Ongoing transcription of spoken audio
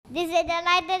This is the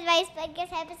Light Advice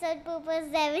Podcast episode Poopo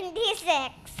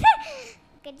 76.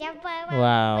 Good job, Mama.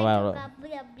 Wow, wow. Blah,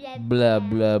 blah, Blah,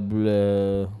 blah,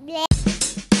 blah. blah.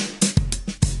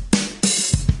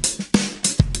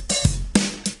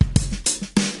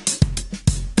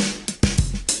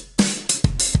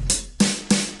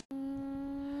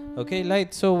 Okay,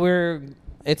 Light. So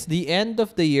it's the end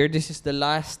of the year. This is the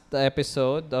last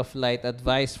episode of Light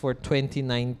Advice for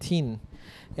 2019.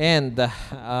 And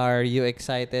are you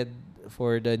excited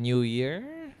for the new year?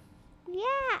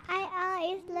 Yeah, I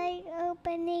always like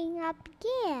opening up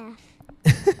gifts.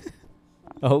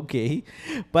 Okay.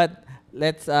 But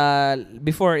let's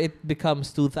before it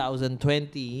becomes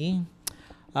 2020,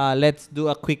 let's do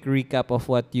a quick recap of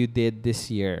what you did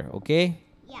this year, okay?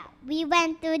 Yeah, we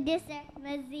went to Dessert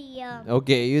Museum.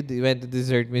 Okay, went to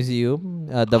Dessert Museum.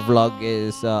 The vlog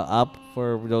is up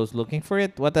for those looking for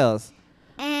it. What else?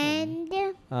 And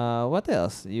What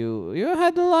else? You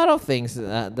had a lot of things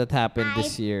that happened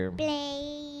this year.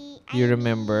 You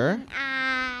remember?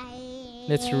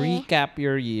 Let's recap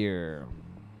your year.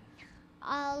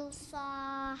 Also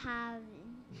had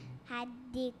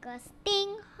the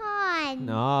Stinghorn.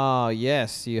 Oh,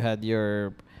 yes, you had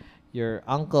your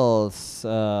uncle's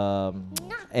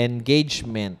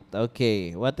engagement.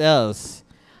 Okay, what else?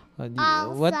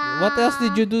 What else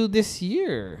did you do this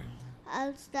year?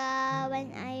 Also,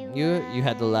 when I was... You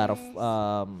had a lot of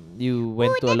you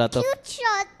went to a lot of cute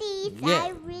shorties.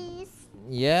 Yeah. Iris.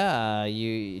 yeah,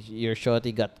 your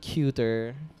shorty got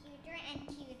cuter. Cuter and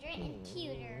cuter and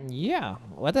cuter. Yeah,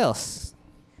 what else?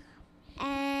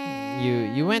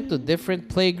 And You went to different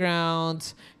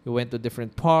playgrounds, you went to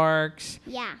different parks.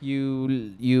 Yeah.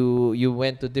 You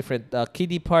went to different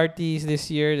kiddie parties this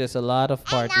year. There's a lot of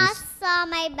And parties. also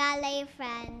my ballet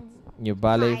friends. Your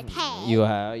ballet, Party. you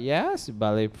have yes,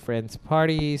 ballet friends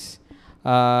parties.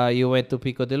 You went to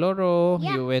Pico de Loro.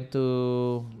 Yeah. You went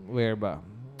to where ba?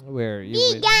 Where you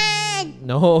went? Vegan.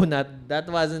 No, not that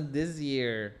wasn't this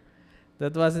year.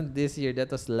 That wasn't this year.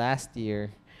 That was last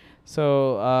year.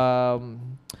 So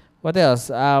what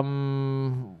else?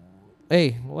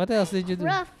 Hey, what else did you do?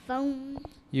 Rough phone.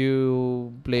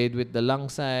 You played with the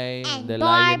langsai, And the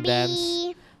lion dance.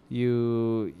 Barbie.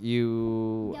 You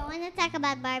Don't want to talk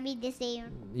about Barbie this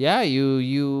year. yeah,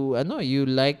 you I know you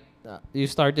like you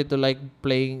started to like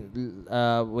playing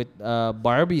with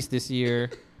Barbies this year.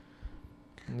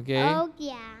 Okay. Oh,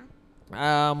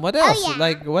 yeah. What else? yeah.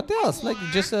 Like what else? Like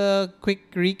yeah. just a quick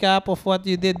recap of what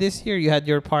you did this year. You had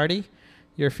your party,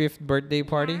 your 5th birthday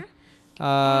party.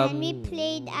 And we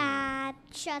played at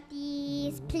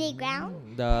Shotty's playground.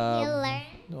 You The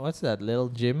learn. what's that? Little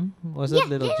gym? Was Yeah, it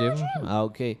little Little gym? Gym. Ah,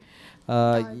 okay.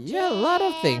 Little Yeah, a lot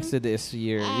of things gym. this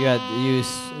year.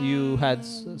 You had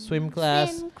swim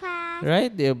class, Swim class.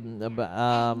 right?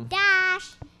 Dash.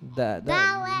 The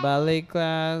Ballet. ballet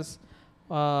class.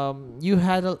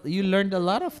 You learned a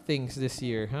lot of things this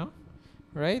year, huh?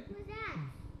 Right? What's that?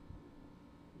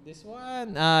 This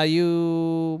one.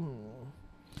 You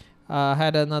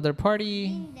had another party.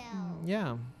 Window.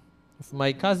 Yeah, of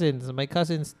my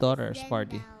cousin's daughter's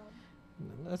party.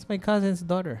 That's my cousin's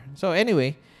daughter. So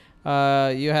anyway,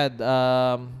 you had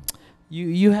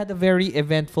you had a very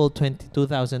eventful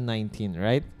 2019,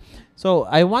 right? So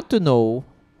I want to know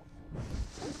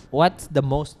what's the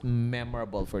most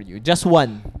memorable for you? Just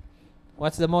one.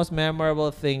 What's the most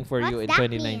memorable thing for you in What's that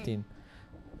 2019?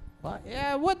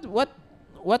 Yeah,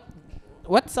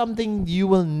 what's something you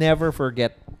will never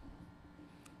forget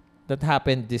that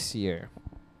happened this year?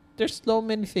 There's so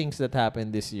many things that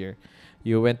happened this year.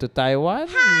 You went to Taiwan.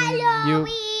 You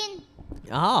Halloween.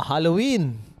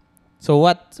 Halloween. So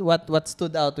what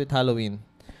stood out with Halloween?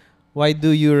 Why do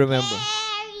you remember?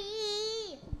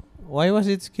 Scary. Why was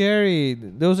it scary?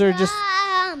 Those are just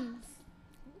Drums.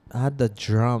 the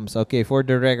drums. Okay, for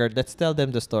the record, let's tell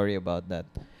them the story about that.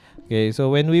 Okay,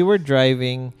 so when we were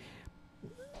driving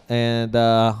and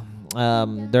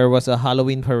there was a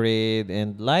Halloween parade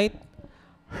and Light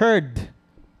heard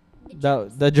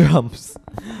the drums.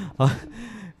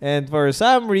 And for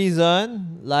some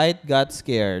reason, Light got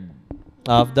scared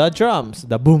of the drums.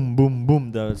 The boom, boom,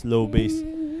 boom, the slow bass.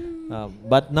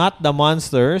 But not the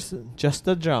monsters, just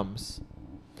the drums.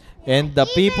 And the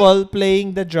people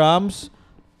playing the drums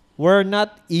were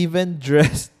not even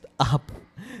dressed up.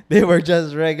 They were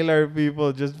just regular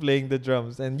people just playing the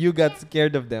drums. And you got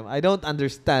scared of them. I don't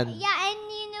understand. Yeah, and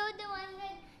you know the one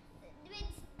with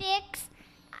sticks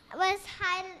was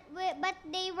high, but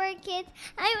they were kids.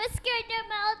 I was scared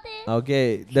about it.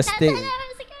 Okay, the That's stick. what I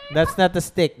was scared That's about. not a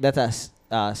stick. That's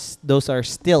those are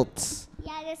stilts.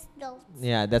 Yeah, the stilts.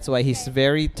 Yeah, that's why he's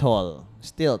very tall.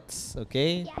 Stilts,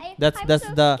 okay? Yeah, That's I'm that's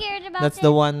so the scared about That's it.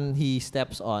 the one he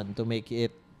steps on to make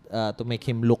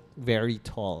him look very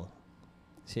tall.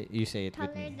 You say it with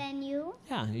Taller me. than you.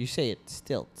 Yeah, you say it.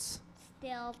 Stilts.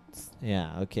 Stilts.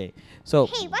 Yeah. Okay. So.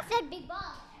 Hey, what's that big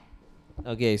ball?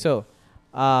 Okay. So.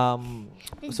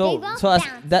 This So big ball so as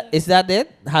that bounces. is that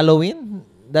it? Halloween.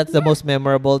 That's the most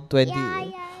memorable 20.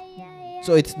 Yeah.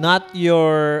 So it's not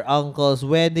your uncle's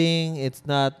wedding. It's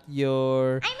not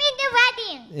your. I made the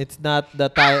wedding. It's not the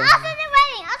Also time. the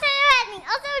wedding.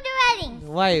 Also the wedding.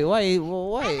 Why? Why? I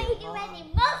Why? made the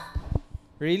wedding most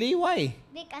Really? Why?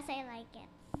 because I like it.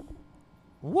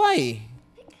 Why?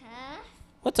 Because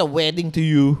What's a wedding to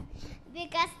you? they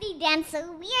dance so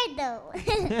weird though.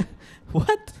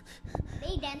 What?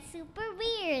 They dance super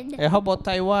weird. How about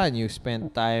Taiwan? You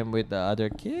spent time with the other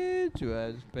kids. You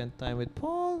had spent time with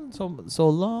Paul so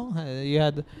long. You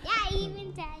had Yeah,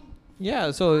 even then.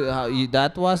 yeah. So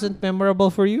that wasn't memorable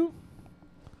for you?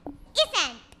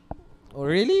 Isn't. Oh,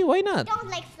 really? Why not? Don't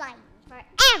like flying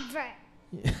forever.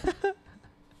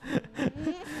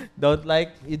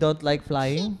 You don't like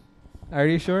flying? Are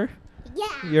you sure? Yeah.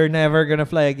 You're never gonna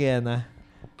fly again, huh?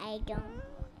 I don't.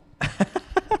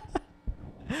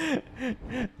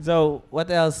 So what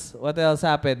else? What else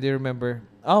happened? Do you remember?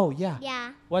 Oh yeah.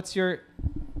 Yeah. What's the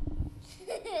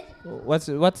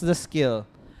skill?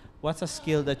 What's a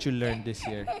skill that you learned this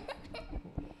year?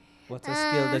 What's a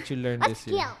skill that you learned What this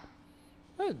year? skill?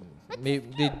 Well,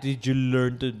 did you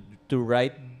learn to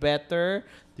write better?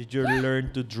 Did you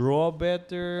learn to draw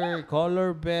better,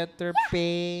 color better,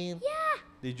 paint? Yeah.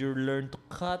 Did you learn to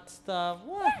cut stuff?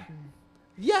 What?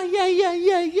 Yeah.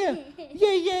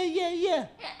 Yeah.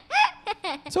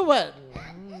 So what?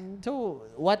 So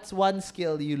what's one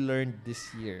skill you learned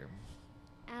this year?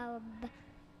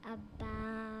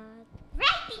 About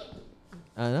writing,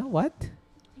 What?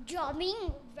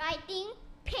 drawing, writing,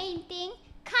 painting,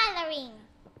 coloring.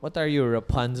 What are you,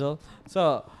 Rapunzel?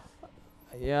 So,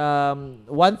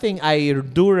 one thing I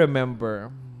do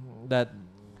remember that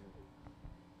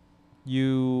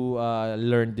you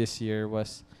learned this year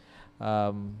was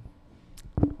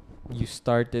you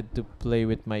started to play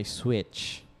with my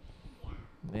Switch,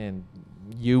 and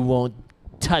you won't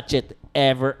touch it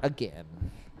ever again.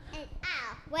 And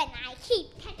when I keep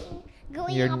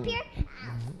going You're up here,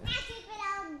 I'll snatch it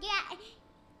without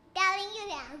telling you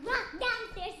that I walk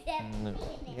downstairs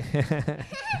there.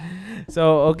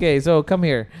 So come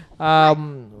here.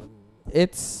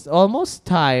 It's almost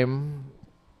time.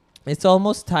 It's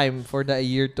almost time for the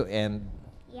year to end.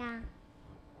 Yeah.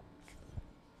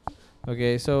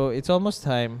 Okay, so it's almost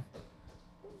time.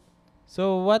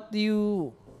 So what do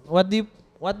you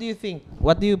think?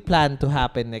 What do you plan to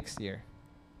happen next year?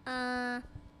 Huh?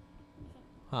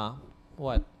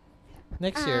 What?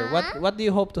 Next year. What do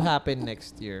you hope to happen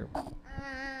next year?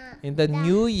 In the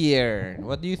new year.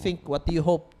 What do you think? What do you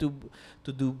hope to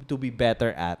be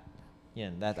better at? Yeah,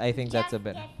 I think that's a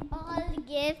better. Get all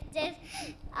gifts.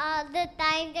 All the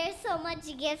time there's so much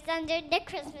gifts under the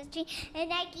Christmas tree,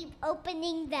 and I keep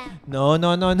opening them. No.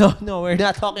 We're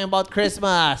not talking about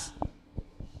Christmas.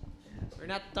 We're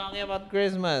not talking about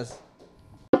Christmas.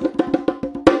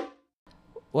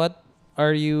 What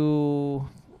are you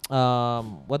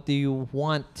what do you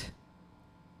want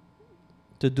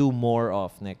to do more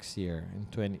of next year in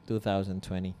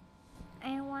 2020?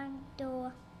 I want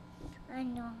to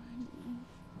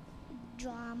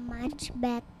draw much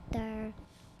better.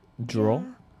 Draw?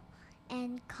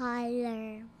 And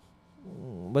color.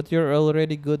 But you're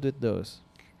already good with those.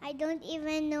 I don't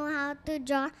even know how to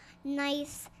draw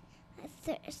nicer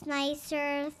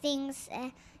things.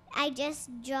 I just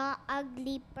draw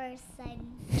ugly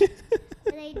person.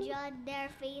 But I draw their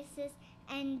faces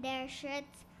and their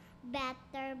shirts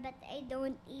better, but I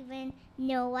don't even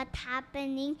know what's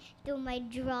happening to my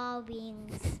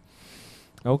drawings.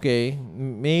 Okay,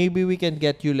 maybe we can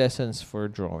get you lessons for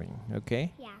drawing,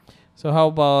 okay? Yeah. So how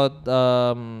about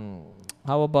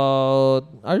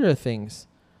other things?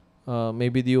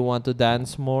 Maybe do you want to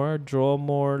dance more, draw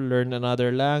more, learn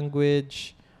another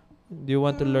language? Do you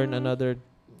want to learn another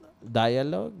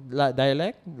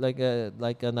dialect?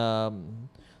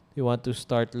 You want to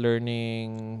start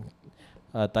learning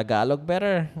Tagalog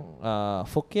better?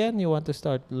 Hokkien? You want to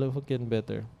start Hokkien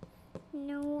better?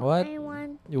 No, What? I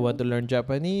want. You want to learn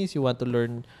Japanese? Do you want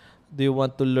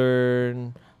to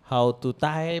learn how to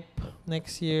type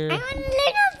next year? I want to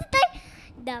learn how to type.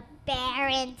 The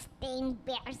parents think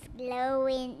bears glow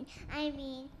in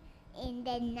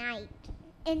the night,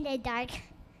 in the dark.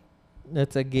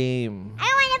 That's a game.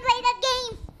 I want to play that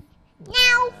game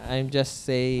now. I'm just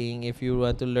saying, if you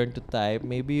want to learn to type,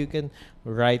 maybe you can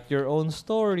write your own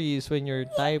stories when you're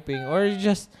typing, or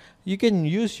you can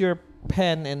use your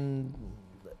pen and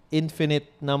infinite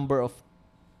number of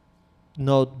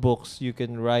notebooks you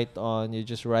can write on. You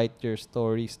just write your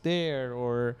stories there,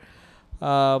 or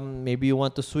maybe you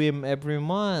want to swim every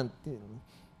month,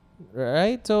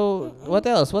 right? So what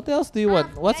else? What else do you want?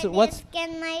 After What's this,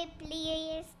 can I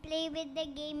please play with the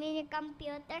game in the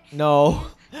computer? no?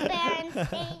 Parents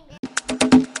saying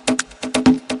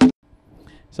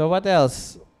So what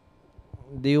else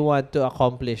do you want to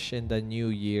accomplish in the new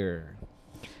year?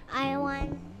 I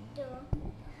want to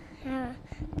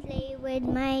play with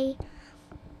my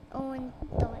own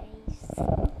toys,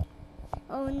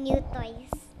 own new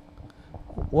toys.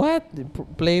 What?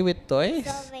 Play with toys?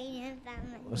 Sylvanian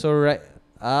family. So right.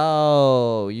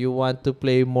 Oh, you want to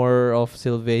play more of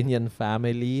Sylvanian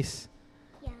families?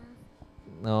 Yeah.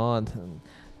 No.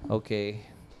 Okay.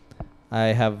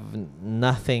 I have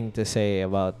nothing to say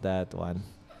about that one.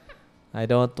 I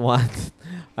don't want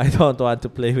I don't want to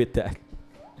play with that.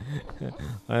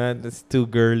 It's too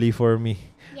girly for me.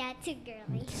 Yeah, too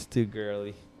girly. It's too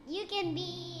girly. You can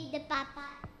be the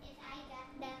papa if I got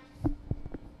the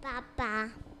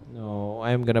papa. No,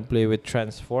 I'm gonna play with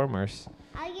Transformers.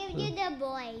 I'll give you the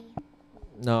boy.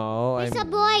 No, There's a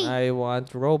boy. I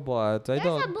want robots. There's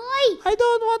a boy. I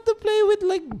don't want to play with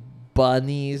like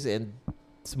bunnies and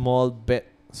small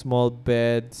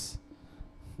beds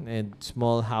and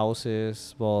small houses,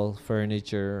 small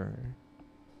furniture.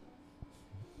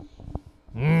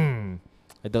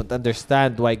 I don't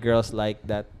understand why girls like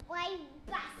that. Why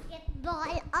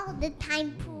basketball all the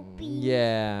time, poopy?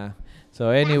 Yeah. So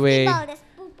anyway, Basketball, that's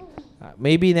poopy.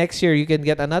 maybe next year you can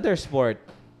get another sport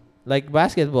like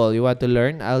basketball. You want to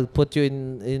learn? I'll put you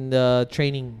in the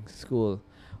training school.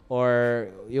 Or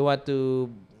you want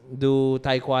to do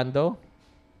taekwondo?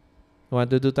 You want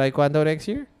to do taekwondo next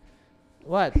year?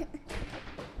 What?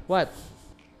 What?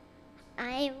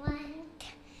 I want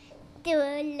to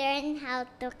learn how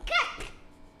to cook.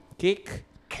 Kick?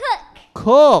 Cook.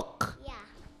 Cook. Yeah.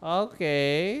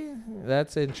 Okay,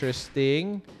 that's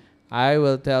interesting. I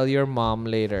will tell your mom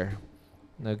later.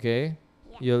 Okay?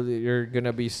 Yeah. You're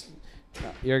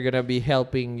gonna be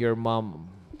helping your mom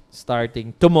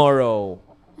starting tomorrow,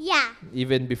 Yeah.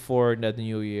 even before the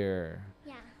new year.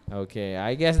 Yeah. Okay,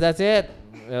 I guess that's it.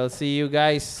 We'll see you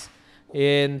guys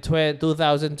in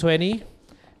 2020.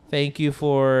 Thank you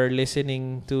for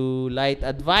listening to Light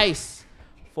Advice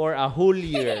for a whole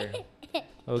year.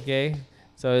 Okay?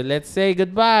 So let's say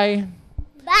goodbye.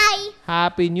 Bye.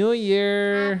 Happy New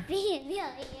Year. Happy New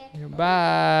Year.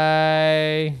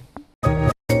 Bye.